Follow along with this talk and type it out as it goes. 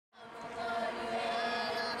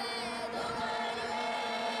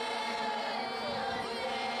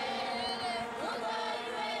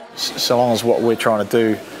so long as what we're trying to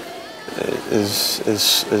do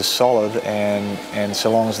is solid, and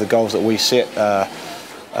so long as the goals that we set are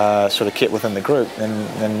sort of kept within the group,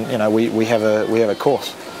 then you know, we have a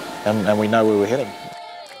course, and we know where we're heading.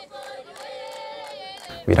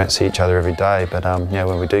 We don't see each other every day, but you know,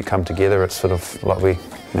 when we do come together, it's sort of like we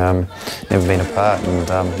never been apart. And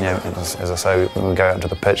you know, as I say, when we go out to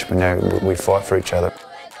the pitch, you know, we fight for each other.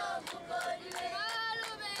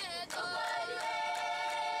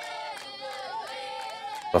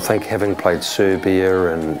 I think having played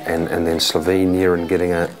Serbia and then Slovenia and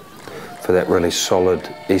getting it for that really solid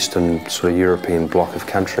Eastern sort of European bloc of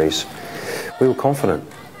countries, we were confident.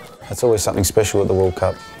 It's always something special at the World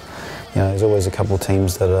Cup. You know, there's always a couple of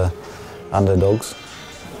teams that are underdogs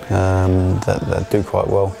that do quite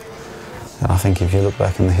well. And I think if you look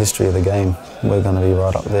back in the history of the game, we're going to be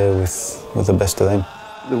right up there with the best of them.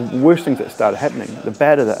 The worse things that started happening, the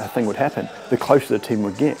badder that a thing would happen, the closer the team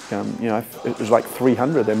would get. You know, it was like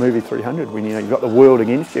 300, that movie 300, when, you know, you've got the world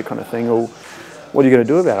against you kind of thing. Or what are you going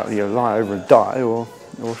to do about it? You know, lie over and die, or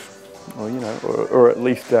you know, or at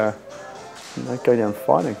least you know, go down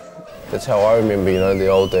fighting. That's how I remember, you know, the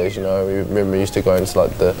old days. You know, we remember we used to go into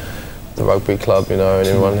like the rugby club, you know, and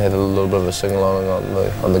everyone had a little bit of a sing-along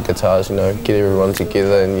on the guitars, you know, get everyone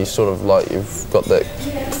together, and you sort of like, you've got that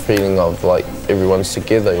feeling of like everyone's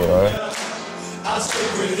together, you know. I'll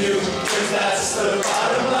stick with you, 'cause that's the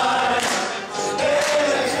bottom line. Hey,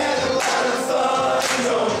 I had a lot of fun,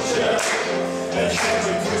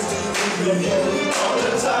 don't you?